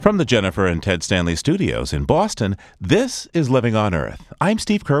From the Jennifer and Ted Stanley studios in Boston, this is Living on Earth. I'm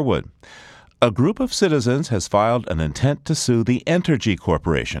Steve Curwood. A group of citizens has filed an intent to sue the Entergy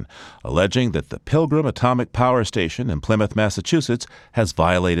Corporation, alleging that the Pilgrim Atomic Power Station in Plymouth, Massachusetts, has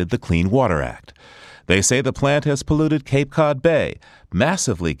violated the Clean Water Act. They say the plant has polluted Cape Cod Bay,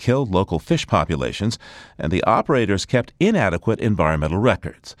 massively killed local fish populations, and the operators kept inadequate environmental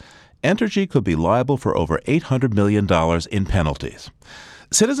records. Entergy could be liable for over $800 million in penalties.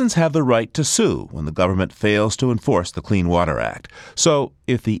 Citizens have the right to sue when the government fails to enforce the Clean Water Act. So,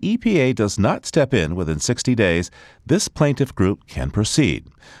 if the EPA does not step in within 60 days, this plaintiff group can proceed.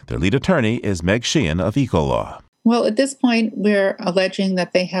 Their lead attorney is Meg Sheehan of EcoLaw. Well, at this point, we're alleging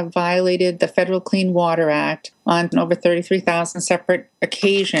that they have violated the Federal Clean Water Act on over 33,000 separate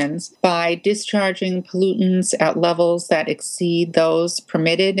occasions by discharging pollutants at levels that exceed those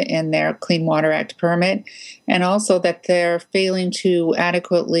permitted in their Clean Water Act permit, and also that they're failing to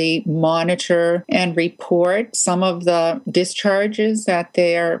adequately monitor and report some of the discharges that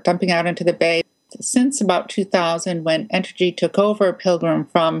they're dumping out into the bay. Since about 2000, when Entergy took over Pilgrim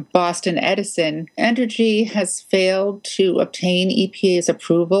from Boston Edison, Entergy has failed to obtain EPA's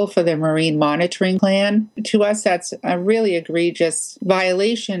approval for their marine monitoring plan. To us, that's a really egregious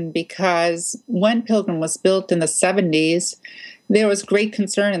violation because when Pilgrim was built in the 70s, there was great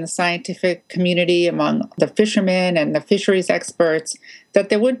concern in the scientific community among the fishermen and the fisheries experts that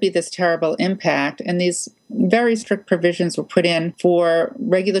there would be this terrible impact. And these very strict provisions were put in for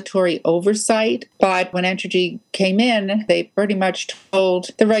regulatory oversight. But when Entergy came in, they pretty much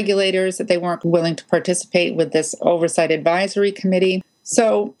told the regulators that they weren't willing to participate with this oversight advisory committee.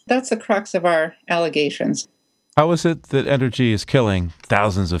 So that's the crux of our allegations. How is it that Entergy is killing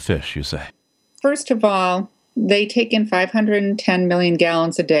thousands of fish, you say? First of all, they take in 510 million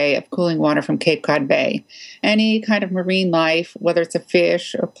gallons a day of cooling water from Cape Cod Bay. Any kind of marine life, whether it's a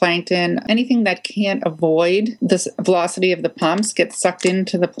fish or plankton, anything that can't avoid the velocity of the pumps gets sucked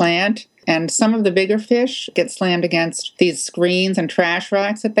into the plant. And some of the bigger fish get slammed against these screens and trash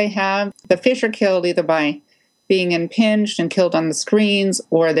racks that they have. The fish are killed either by being impinged and killed on the screens,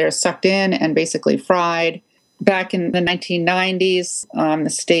 or they're sucked in and basically fried. Back in the 1990s, the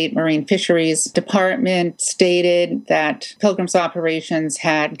State Marine Fisheries Department stated that Pilgrim's operations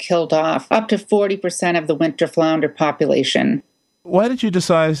had killed off up to 40% of the winter flounder population. Why did you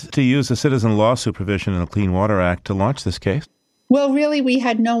decide to use a citizen lawsuit provision in the Clean Water Act to launch this case? Well, really, we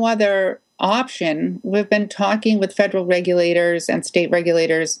had no other option. We've been talking with federal regulators and state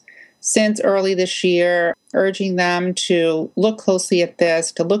regulators since early this year, urging them to look closely at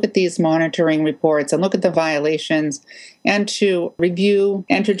this, to look at these monitoring reports and look at the violations, and to review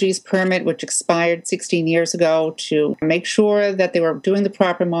Entergy's permit, which expired 16 years ago, to make sure that they were doing the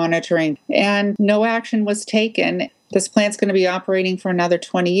proper monitoring. And no action was taken. This plant's going to be operating for another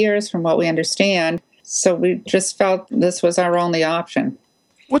 20 years, from what we understand. So we just felt this was our only option.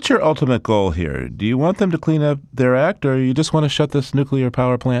 What's your ultimate goal here? Do you want them to clean up their act, or you just want to shut this nuclear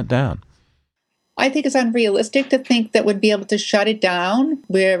power plant down? I think it's unrealistic to think that we'd be able to shut it down.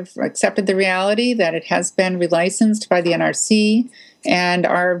 We've accepted the reality that it has been relicensed by the NRC, and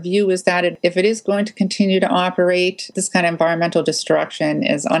our view is that if it is going to continue to operate, this kind of environmental destruction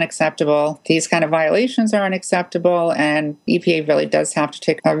is unacceptable. These kind of violations are unacceptable, and EPA really does have to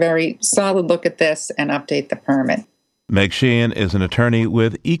take a very solid look at this and update the permit. Meg Sheehan is an attorney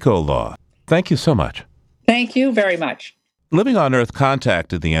with EcoLaw. Thank you so much. Thank you very much. Living on Earth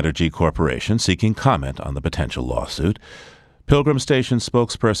contacted the Entergy Corporation seeking comment on the potential lawsuit. Pilgrim Station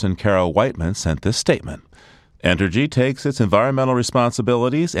spokesperson Carol Whiteman sent this statement. Entergy takes its environmental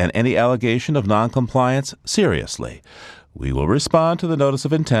responsibilities and any allegation of noncompliance seriously. We will respond to the notice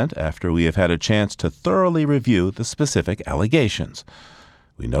of intent after we have had a chance to thoroughly review the specific allegations.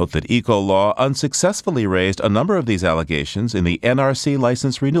 We note that EcoLaw unsuccessfully raised a number of these allegations in the NRC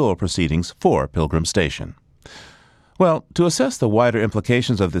license renewal proceedings for Pilgrim Station. Well, to assess the wider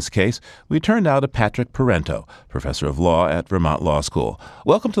implications of this case, we turn now to Patrick Parenteau, professor of law at Vermont Law School.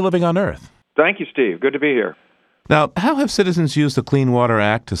 Welcome to Living on Earth. Thank you, Steve. Good to be here. Now, how have citizens used the Clean Water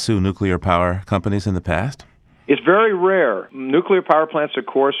Act to sue nuclear power companies in the past? It's very rare. Nuclear power plants, of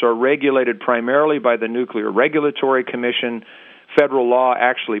course, are regulated primarily by the Nuclear Regulatory Commission. Federal law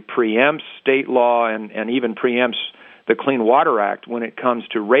actually preempts state law and even preempts the Clean Water Act when it comes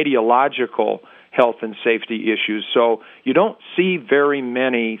to radiological health and safety issues. So you don't see very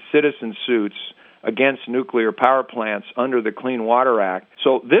many citizen suits against nuclear power plants under the Clean Water Act.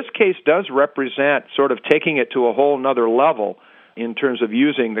 So this case does represent sort of taking it to a whole nother level in terms of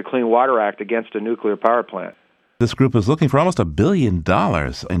using the Clean Water Act against a nuclear power plant. This group is looking for almost $1 billion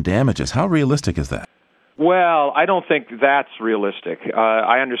in damages. How realistic is that? Well, I don't think that's realistic.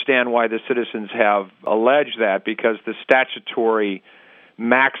 I understand why the citizens have alleged that, because the statutory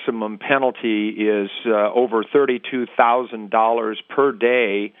maximum penalty is over $32,000 per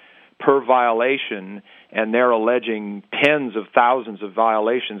day per violation, and they're alleging tens of thousands of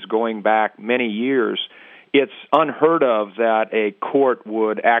violations going back many years. It's unheard of that a court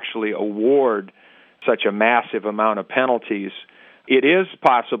would actually award such a massive amount of penalties. It is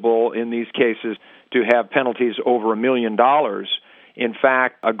possible in these cases to have penalties over $1 million. In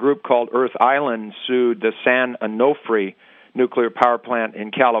fact, a group called Earth Island sued the San Onofre nuclear power plant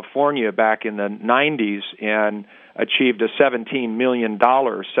in California back in the 90s and achieved a $17 million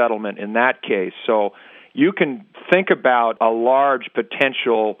settlement in that case. So you can think about a large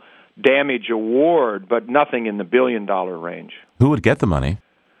potential damage award, but nothing in the billion-dollar range. Who would get the money?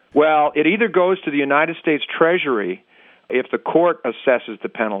 Well, it either goes to the United States Treasury if the court assesses the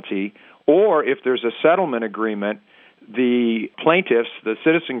penalty, or if there's a settlement agreement, the plaintiffs, the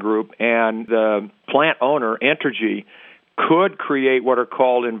citizen group, and the plant owner, Entergy, could create what are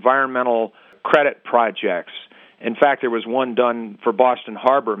called environmental credit projects. In fact, there was one done for Boston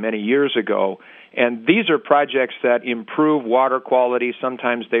Harbor many years ago, and these are projects that improve water quality.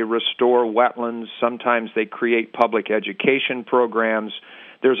 Sometimes they restore wetlands. Sometimes they create public education programs.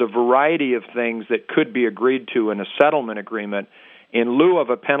 There's a variety of things that could be agreed to in a settlement agreement. In lieu of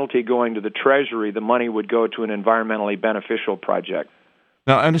a penalty going to the Treasury, the money would go to an environmentally beneficial project.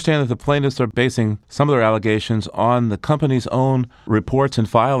 Now, I understand that the plaintiffs are basing some of their allegations on the company's own reports and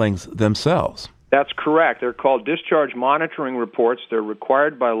filings themselves. That's correct. They're called discharge monitoring reports. They're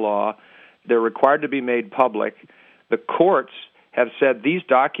required by law. They're required to be made public. The courts have said these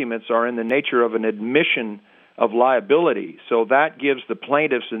documents are in the nature of an admission of liability. So that gives the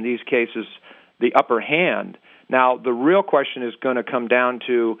plaintiffs in these cases the upper hand. Now, the real question is going to come down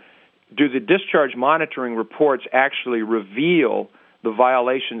to, do the discharge monitoring reports actually reveal the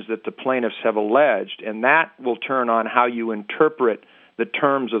violations that the plaintiffs have alleged? And that will turn on how you interpret the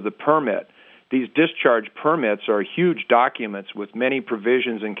terms of the permit. These discharge permits are huge documents with many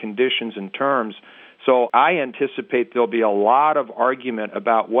provisions and conditions and terms. So I anticipate there'll be a lot of argument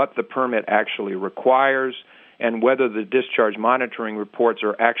about what the permit actually requires and whether the discharge monitoring reports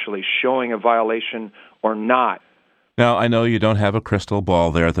are actually showing a violation or not. Now, I know you don't have a crystal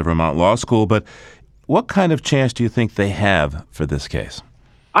ball there at the Vermont Law School, but what kind of chance do you think they have for this case?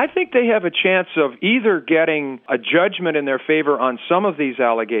 I think they have a chance of either getting a judgment in their favor on some of these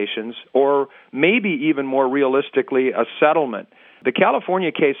allegations, or maybe even more realistically, a settlement. The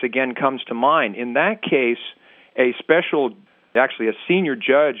California case, again, comes to mind. In that case, a senior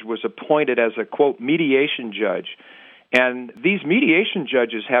judge was appointed as a, quote, mediation judge. And these mediation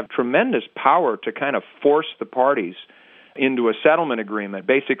judges have tremendous power to kind of force the parties into a settlement agreement,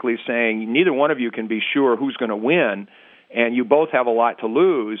 basically saying neither one of you can be sure who's going to win, and you both have a lot to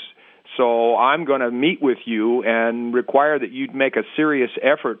lose, so I'm going to meet with you and require that you make a serious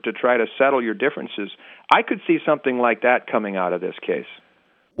effort to try to settle your differences. I could see something like that coming out of this case.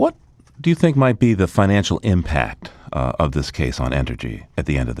 What do you think might be the financial impact of this case on Entergy at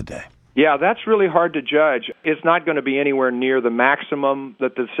the end of the day? Yeah, that's really hard to judge. It's not going to be anywhere near the maximum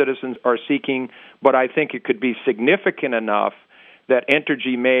that the citizens are seeking, but I think it could be significant enough that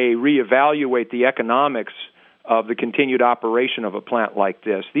Entergy may reevaluate the economics of the continued operation of a plant like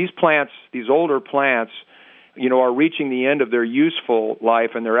this. These older plants, are reaching the end of their useful life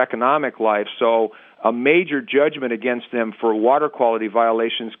and their economic life, so a major judgment against them for water quality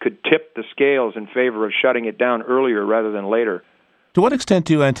violations could tip the scales in favor of shutting it down earlier rather than later. To what extent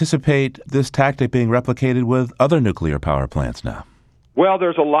do you anticipate this tactic being replicated with other nuclear power plants now? Well,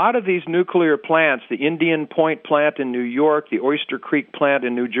 there's a lot of these nuclear plants, the Indian Point plant in New York, the Oyster Creek plant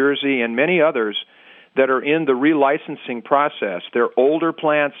in New Jersey, and many others that are in the relicensing process. They're older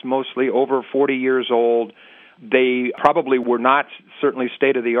plants, mostly over 40 years old. They probably were not certainly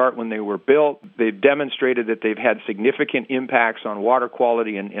state-of-the-art when they were built. They've demonstrated that they've had significant impacts on water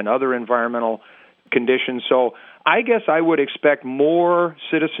quality and other environmental conditions. So I guess I would expect more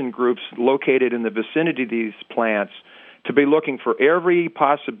citizen groups located in the vicinity of these plants to be looking for every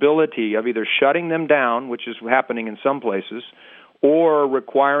possibility of either shutting them down, which is happening in some places, or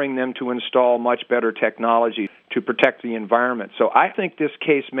requiring them to install much better technology to protect the environment. So I think this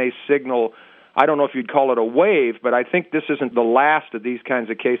case may signal, I don't know if you'd call it a wave, but I think this isn't the last of these kinds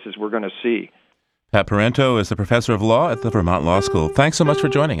of cases we're going to see. Pat Parenteau is the professor of law at the Vermont Law School. Thanks so much for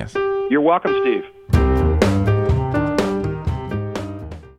joining us. You're welcome, Steve.